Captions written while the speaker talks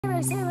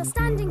heroes who are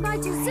standing by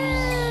to zoom to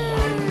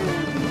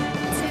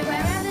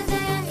wherever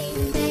they are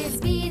needed. They are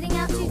speeding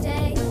up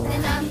today. The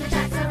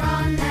Numberjacks are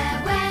on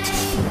their way.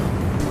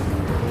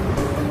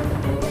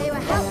 They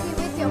will help you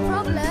with your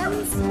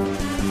problems.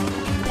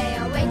 They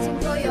are waiting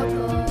for your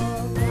call.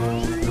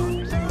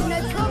 No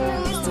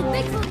problem is too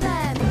big for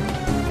them.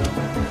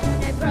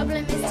 No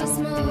problem is too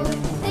small.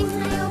 Things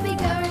may all be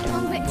going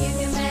wrong, but you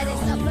can bet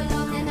it's not for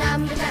long. The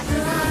Numberjacks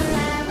are on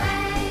their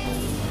way.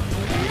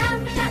 The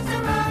Numberjacks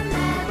are on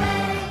their way.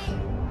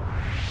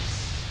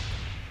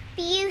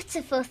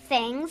 Beautiful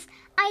things.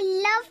 I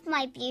love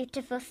my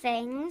beautiful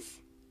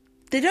things.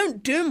 They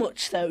don't do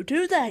much though,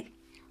 do they?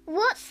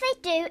 What they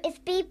do is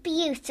be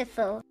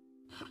beautiful.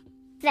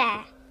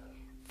 There.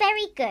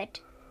 Very good.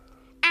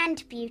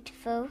 And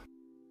beautiful.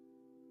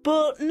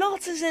 But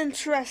not as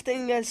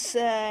interesting as,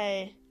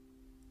 say,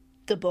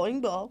 the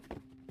boing ball.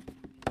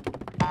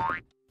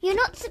 You're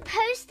not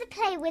supposed to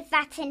play with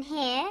that in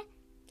here.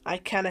 I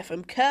can if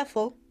I'm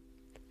careful.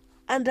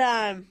 And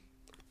I'm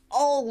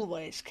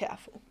always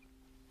careful.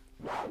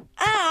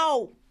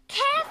 Ow!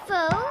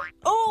 Careful!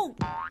 Oh!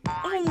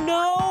 Oh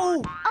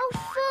no! Oh,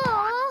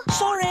 Thor!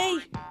 Sorry!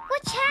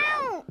 Watch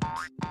out!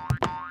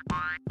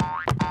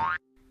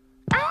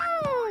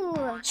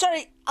 Oh!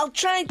 Sorry, I'll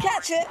try and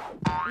catch it.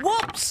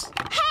 Whoops!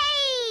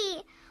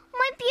 Hey!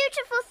 My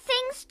beautiful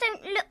things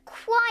don't look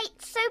quite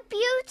so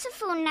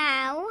beautiful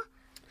now.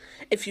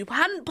 If you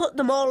hadn't put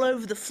them all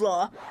over the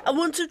floor, I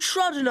wouldn't have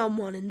trodden on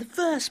one in the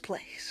first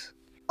place.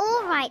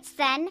 All right,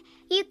 then.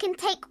 You can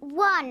take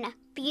one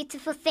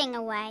beautiful thing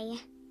away.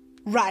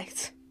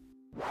 Right.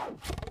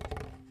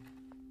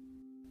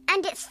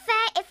 And it's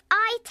fair if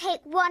I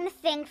take one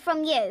thing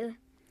from you.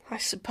 I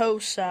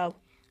suppose so.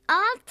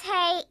 I'll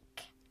take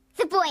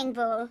the boing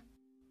ball.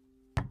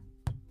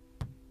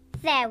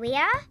 There we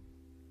are.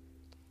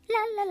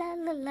 La la la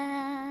la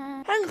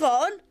la. Hang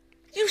on.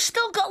 You've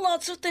still got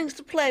lots of things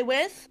to play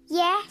with.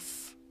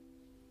 Yes.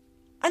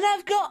 And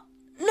I've got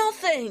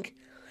nothing.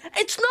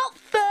 It's not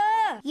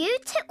fair. You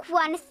took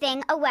one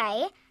thing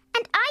away,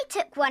 and I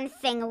took one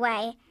thing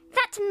away.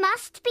 That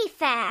must be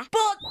fair.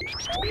 But...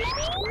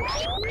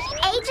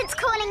 Agent's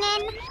calling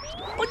in.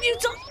 But you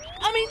don't...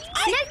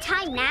 No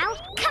time now.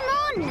 Come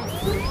on.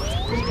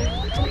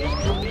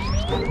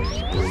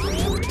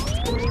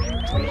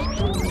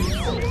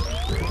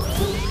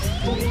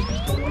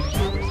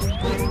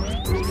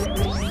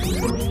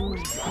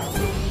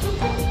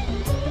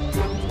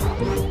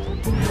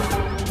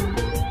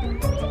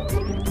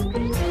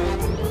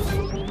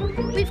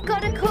 We've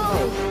got a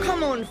call.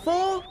 Come on,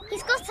 Thor.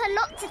 He's got a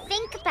lot to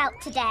think about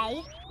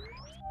today.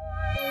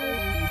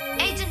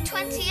 Agent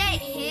 28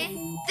 here.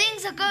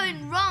 Things are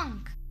going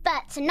wrong.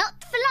 But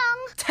not for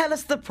long. Tell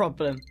us the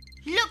problem.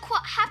 Look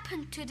what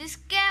happened to this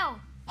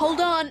girl.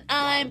 Hold on,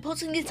 I'm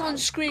putting it on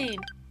screen.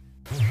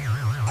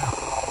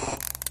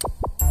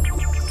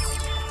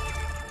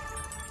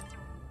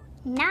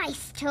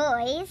 Nice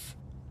toys.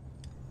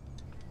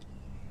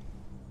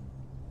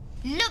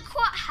 Look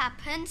what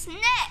happens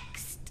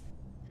next.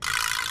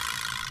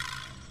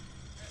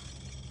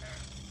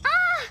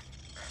 Ah!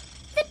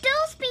 The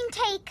doll's been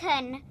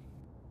taken.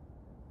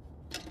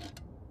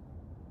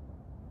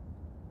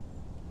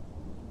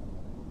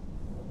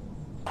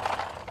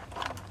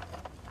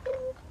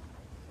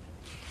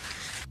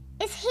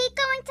 Is he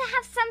going to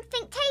have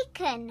something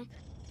taken?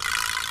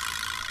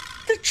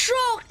 The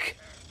truck!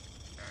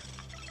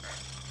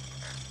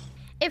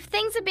 If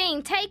things are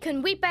being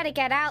taken, we'd better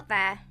get out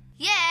there.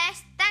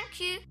 Yes,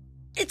 thank you.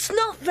 It's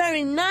not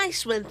very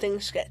nice when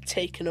things get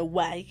taken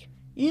away.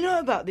 You know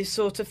about this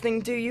sort of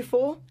thing, do you,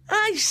 Thor?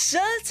 I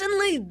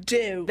certainly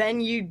do.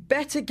 Then you'd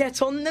better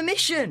get on the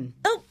mission.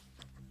 Oh,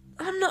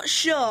 I'm not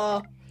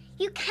sure.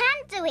 You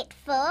can do it,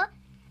 Thor.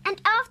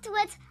 And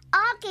afterwards,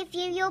 I'll give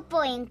you your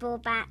boing ball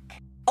back.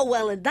 Oh,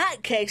 well, in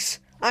that case,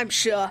 I'm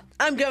sure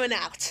I'm going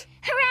out.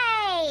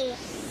 Hooray!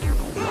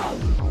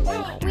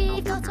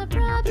 We've got a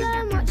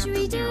problem, what should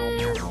we do?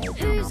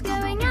 Who's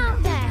going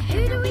out there?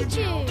 Who do we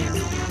choose?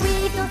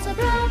 We've got a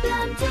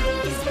problem to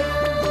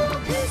explore.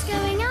 Who's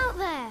going out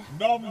there?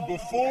 Number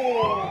 4.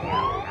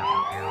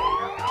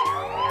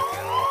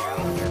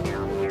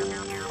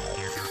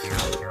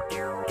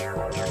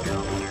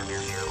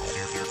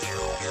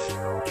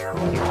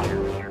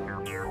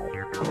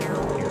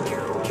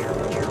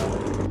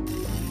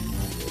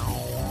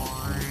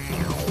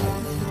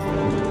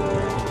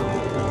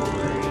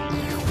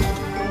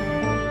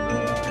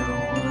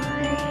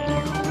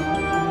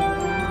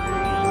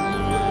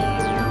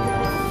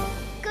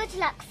 Good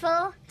luck,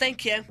 Thor.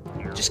 Thank you.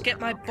 Just get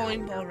my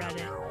boing ball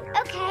ready.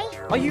 Okay.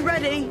 Are you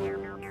ready?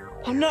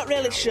 I'm not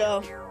really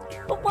sure,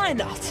 but why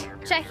not?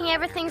 Checking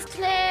everything's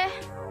clear.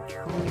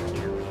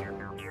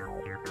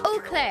 All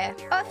clear.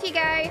 Off you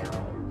go.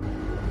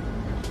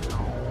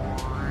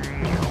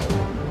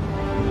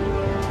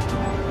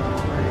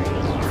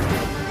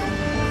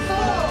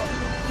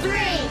 3,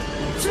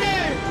 2,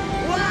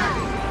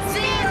 1,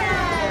 0!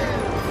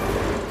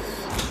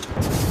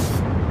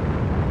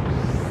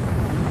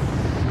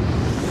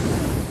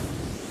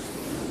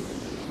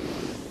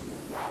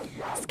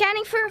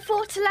 Scanning for a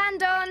fort to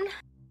land on. one.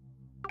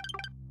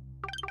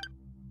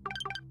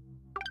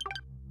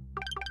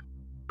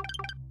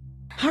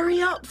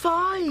 Hurry up,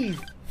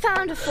 5.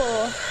 Found a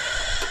 4.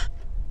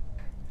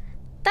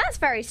 That's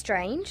very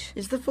strange.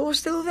 Is the 4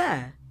 still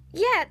there?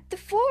 Yeah, the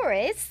 4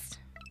 is.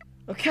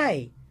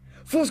 Okay,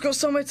 4's got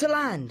somewhere to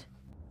land.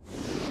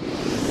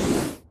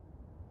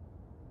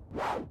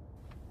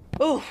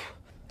 Oh,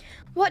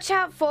 Watch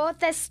out, 4.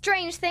 There's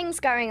strange things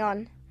going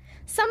on.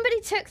 Somebody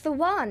took the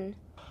 1.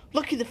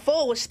 Lucky the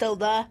 4 was still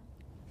there.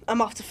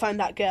 I'm off to find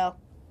that girl.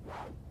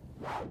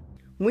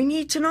 we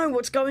need to know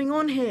what's going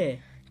on here.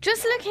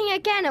 Just looking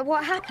again at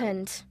what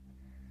happened.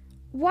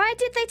 Why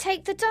did they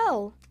take the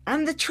doll?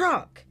 And the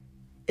truck.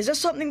 Is there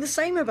something the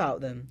same about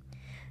them?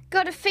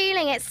 Got a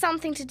feeling it's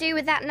something to do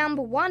with that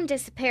number 1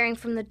 disappearing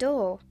from the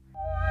door.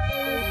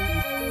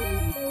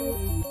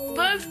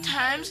 Both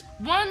times,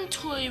 one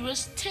toy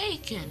was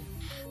taken.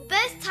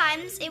 Both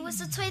times it was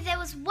the toy there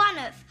was one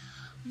of.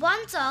 One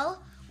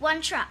doll,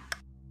 one truck.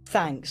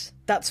 Thanks,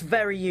 that's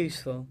very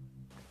useful.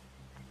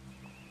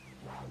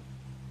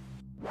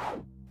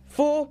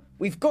 4,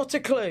 we've got a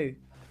clue.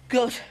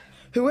 Good.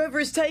 Whoever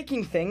is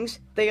taking things,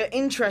 they are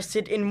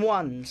interested in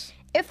ones.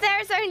 If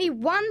there is only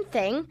one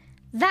thing,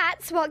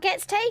 that's what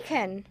gets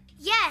taken.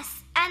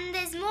 Yes, and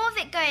there's more of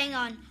it going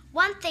on.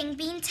 One thing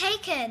being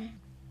taken.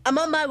 I'm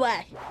on my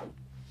way.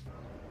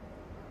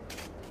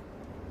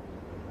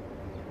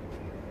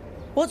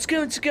 What's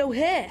going to go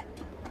here?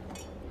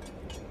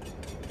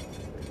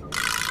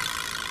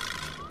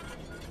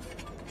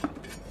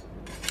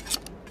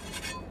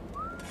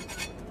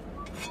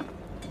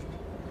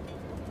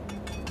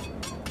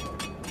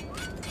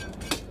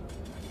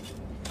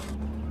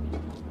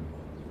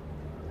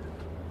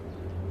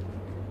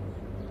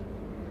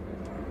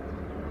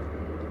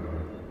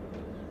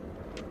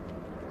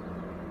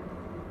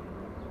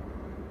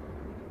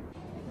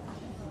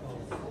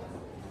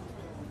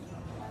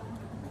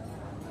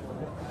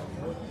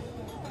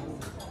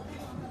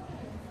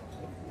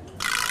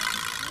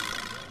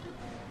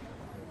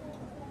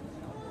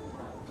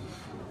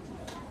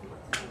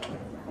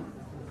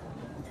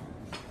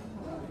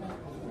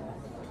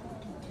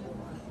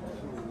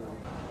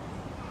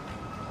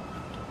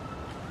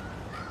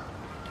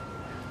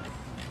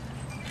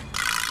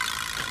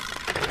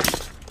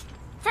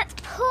 That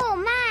poor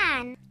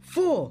man.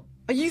 4,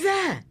 are you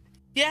there?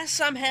 Yes,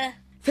 I'm here.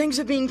 Things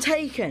are being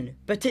taken,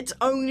 but it's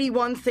only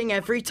one thing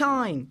every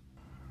time.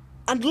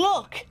 And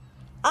look,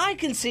 I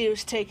can see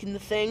who's taking the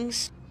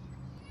things.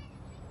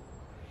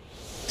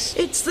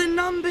 It's the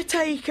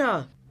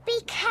Numbertaker. Be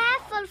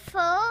careful,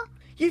 4.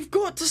 You've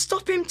got to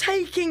stop him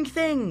taking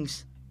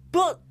things.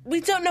 But we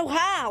don't know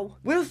how.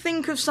 We'll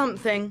think of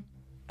something.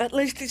 At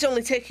least he's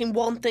only taking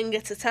one thing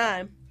at a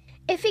time.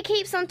 If he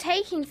keeps on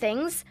taking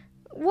things,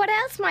 what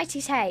else might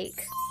he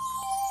take?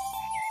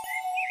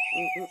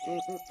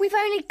 We've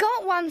only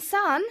got one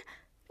son.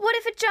 What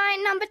if a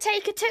giant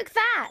Numbertaker took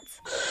that?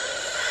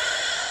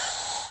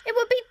 It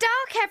would be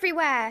dark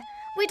everywhere.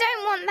 We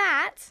don't want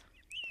that.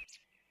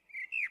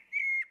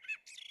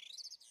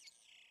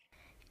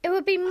 It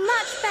would be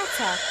much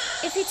better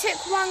if he took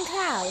one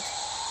cloud.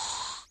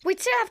 We'd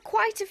still have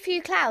quite a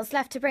few clouds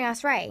left to bring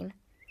us rain.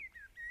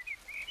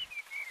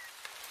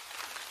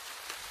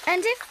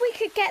 And if we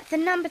could get the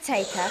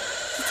Numbertaker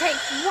to take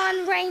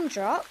one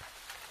raindrop,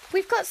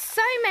 we've got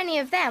so many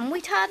of them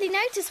we'd hardly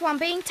notice one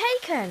being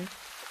taken.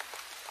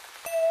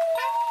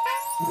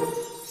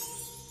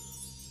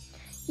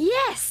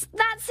 Yes,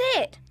 that's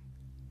it.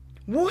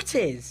 What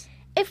is?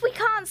 If we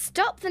can't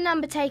stop the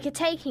Numbertaker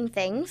taking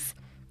things,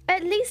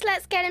 at least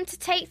let's get him to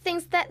take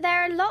things that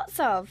there are lots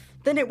of.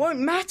 Then it won't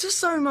matter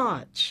so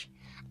much.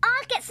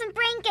 I'll get some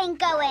brain game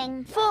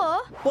going. 4.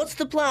 What's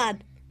the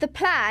plan? The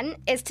plan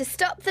is to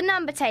stop the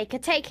Numbertaker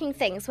taking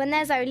things when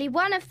there's only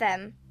one of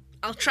them.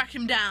 I'll track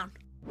him down.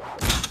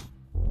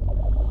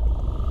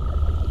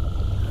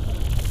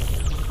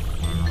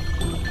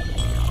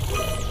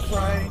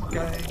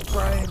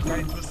 Brain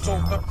game to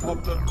solve the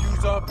problem.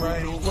 Use our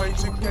brain. Your way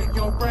to get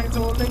your brains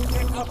all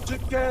linking up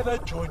together.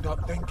 Joined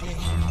up thinking.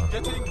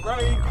 Getting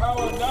brain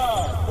power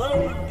now.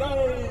 Brain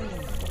game.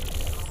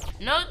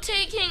 No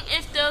taking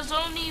if there's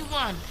only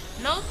one.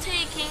 No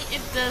taking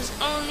if there's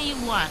only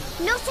one.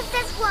 Not if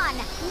there's one.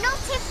 Not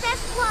if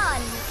there's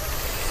one.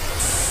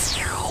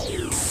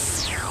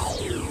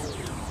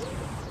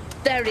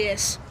 There he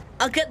is.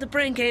 I'll get the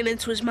brain gain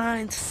into his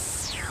mind.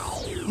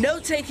 No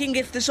taking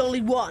if there's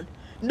only one.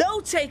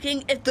 No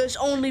taking if there's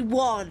only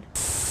one.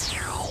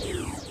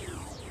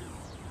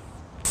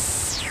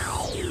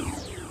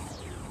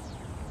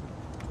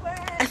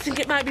 I think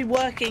it might be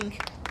working.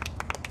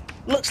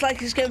 Looks like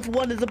he's going for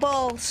one of the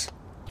balls.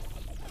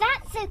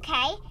 That's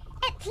okay.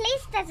 At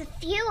least there's a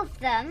few of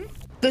them.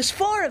 There's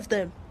 4 of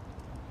them.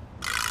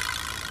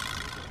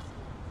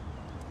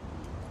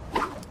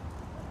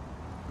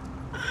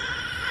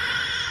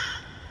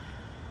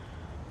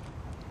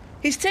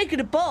 He's taken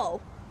a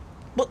ball,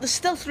 but there's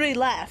still 3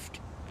 left.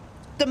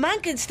 The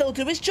man can still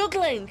do his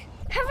juggling.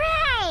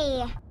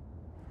 Hooray!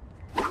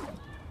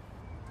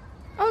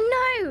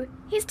 Oh no!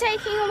 He's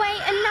taking away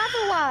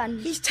another one.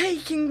 He's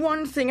taking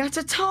one thing at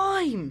a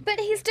time. But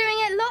he's doing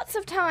it lots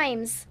of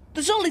times.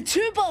 There's only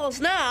 2 balls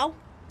now.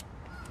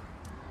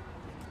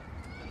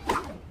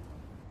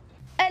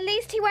 At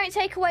least he won't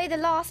take away the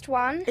last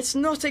one. It's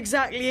not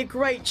exactly a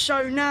great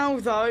show now,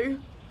 though.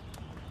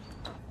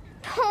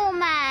 Poor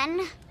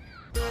man.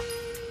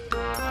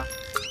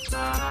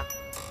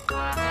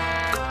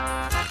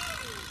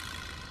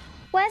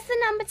 Where's the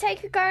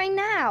Numbertaker going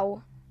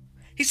now?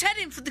 He's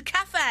heading for the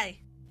cafe.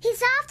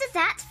 He's after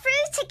that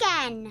fruit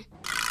again.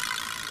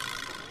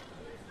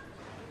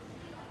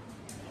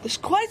 There's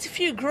quite a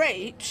few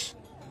grapes.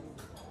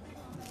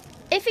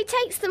 If he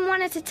takes them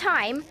one at a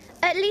time,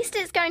 at least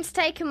it's going to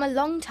take him a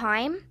long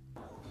time.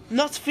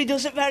 Not if he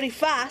does it very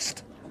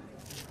fast.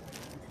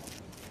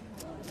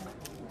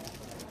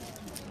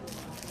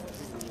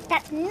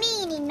 That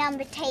meanie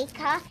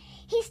Numbertaker.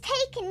 He's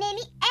taken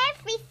nearly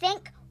everything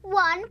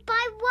one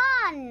by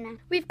one.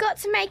 We've got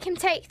to make him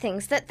take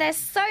things that there's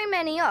so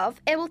many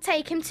of, it will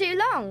take him too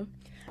long.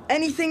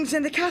 Any things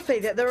in the cafe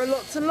that there are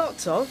lots and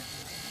lots of?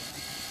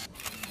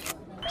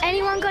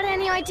 Anyone got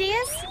any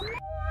ideas?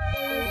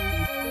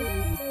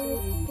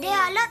 There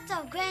are lots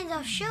of grains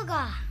of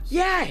sugar.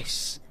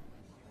 Yes!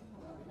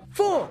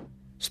 4.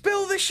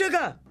 Spill the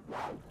sugar.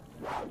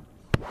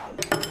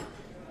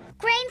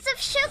 Grains of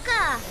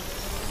sugar.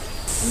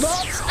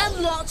 Lots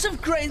and lots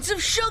of grains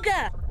of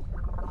sugar.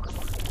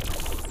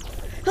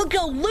 He'll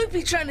go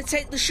loopy trying to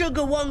take the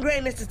sugar 1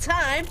 grain at a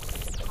time.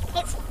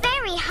 It's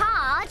very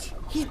hard.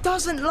 He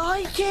doesn't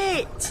like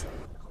it.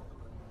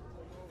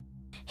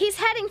 He's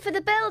heading for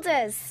the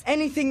builders.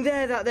 Anything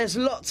there that there's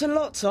lots and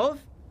lots of?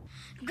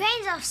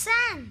 Grains of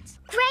sand.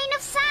 Grain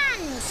of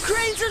sand.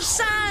 Grains of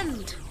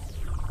sand.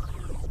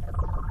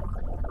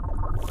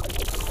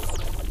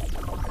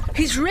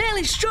 He's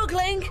really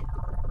struggling.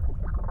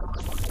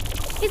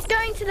 He's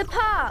going to the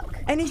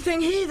park.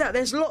 Anything here that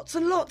there's lots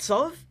and lots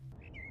of?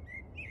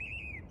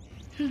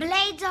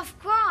 Blades of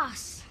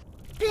grass.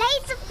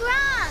 Blades of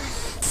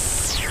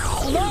grass.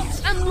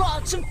 Lots and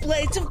lots of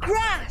blades of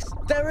grass.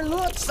 There are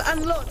lots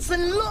and lots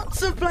and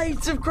lots of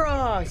blades of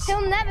grass.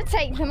 He'll never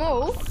take them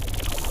all.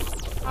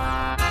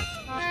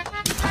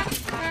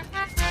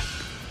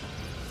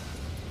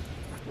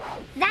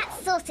 That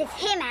sorted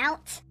him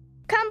out.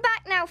 Come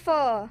back now,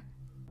 4.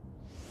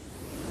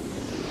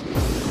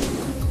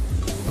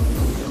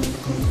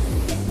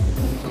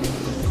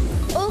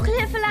 All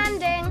clear for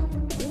landing.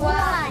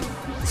 1,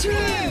 2.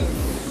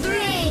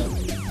 3,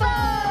 4.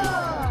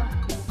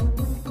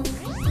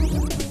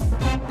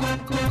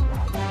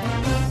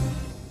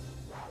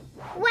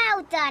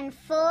 Well done,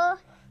 4.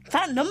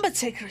 That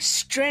Numbertaker is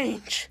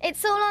strange.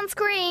 It's all on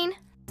screen.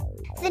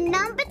 The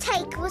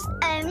Numbertaker was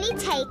only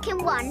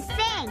taking one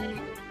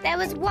thing. There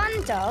was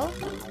 1 doll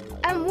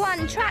and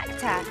 1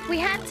 tractor. We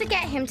had to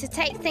get him to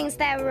take things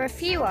there were a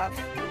few of.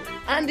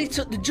 And he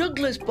took the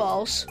juggler's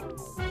balls,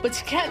 but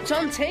he kept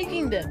on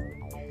taking them.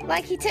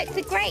 Like he took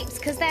the grapes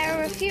because there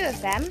were a few of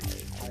them.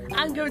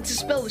 I'm going to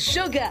spill the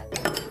sugar.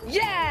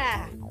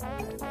 Yeah!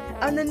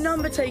 And the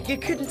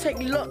Numbertaker couldn't take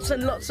lots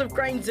and lots of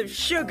grains of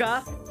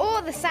sugar.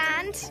 Or the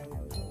sand.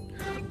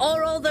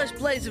 Or all those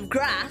blades of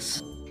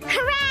grass.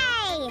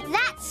 Hooray!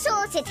 That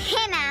sorted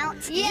him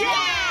out.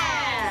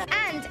 Yeah!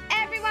 And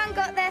everyone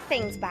got their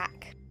things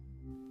back.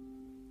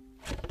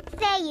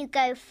 There you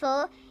go,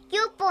 4.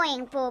 Your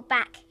boying ball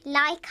back,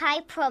 like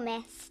I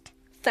promised.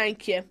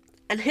 Thank you.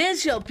 And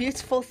here's your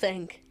beautiful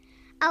thing.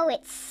 Oh,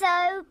 it's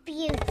so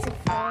beautiful.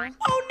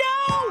 Oh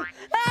no!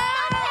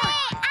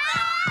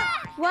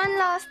 Ah! One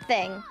last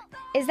thing.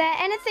 Is there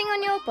anything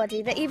on your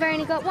body that you've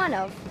only got 1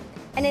 of?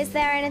 And is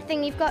there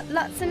anything you've got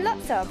lots and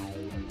lots of?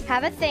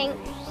 Have a think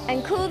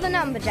and call the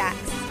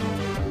Numberjacks.